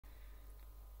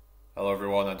Hello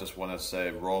everyone, I just want to say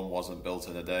Rome wasn't built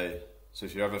in a day. So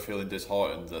if you're ever feeling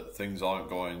disheartened that things aren't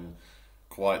going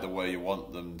quite the way you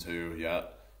want them to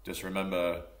yet, just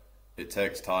remember it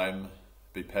takes time,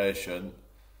 be patient.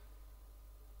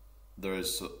 There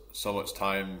is so much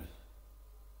time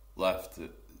left that,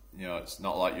 it's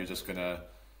not like you're just going to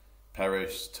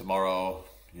perish tomorrow.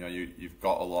 You've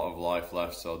got a lot of life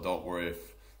left, so don't worry if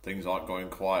things aren't going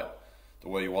quite the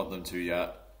way you want them to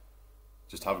yet.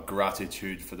 Just have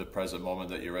gratitude for the present moment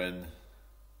that you're in.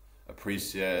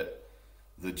 Appreciate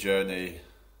the journey,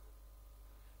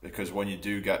 because when you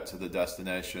do get to the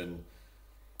destination,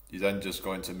 you're then just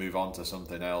going to move on to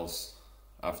something else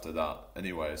after that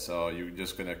anyway. So you're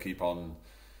just going to keep on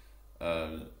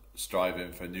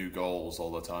striving for new goals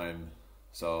all the time.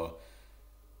 So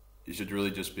you should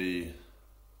really just be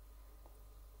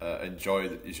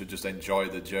you should just enjoy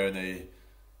the journey.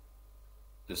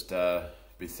 Just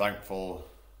be thankful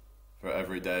for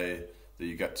every day that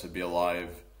you get to be alive,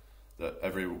 that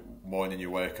every morning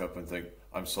you wake up and think,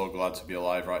 I'm so glad to be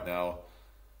alive right now.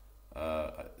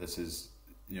 This is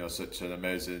such an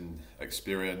amazing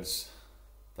experience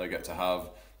that I get to have,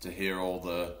 to hear all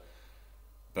the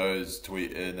birds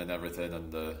tweeting and everything,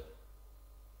 and the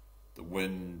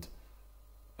wind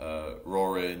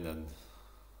roaring, and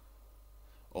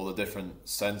all the different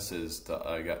senses that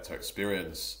I get to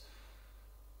experience.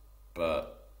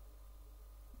 But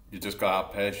you just gotta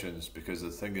have patience, because the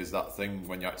thing is, that thing,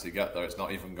 when you actually get there, it's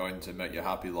not even going to make you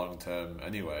happy long term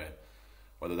anyway.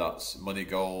 Whether that's money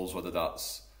goals, whether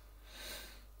that's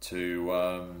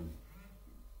to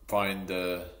find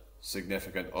a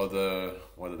significant other,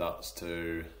 whether that's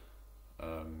to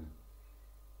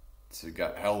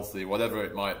get healthy, whatever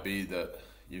it might be that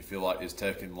you feel like is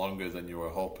taking longer than you were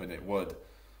hoping it would.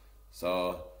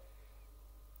 So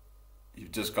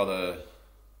you've just gotta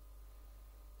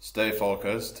stay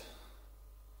focused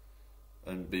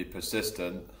and be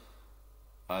persistent,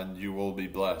 and you will be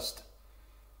blessed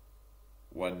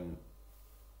when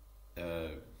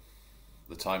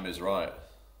the time is right.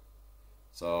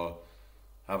 So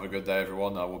have a good day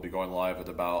everyone. I will be going live at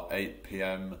about 8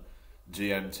 PM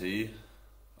GMT.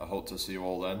 I hope to see you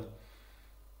all then.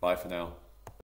 Bye for now.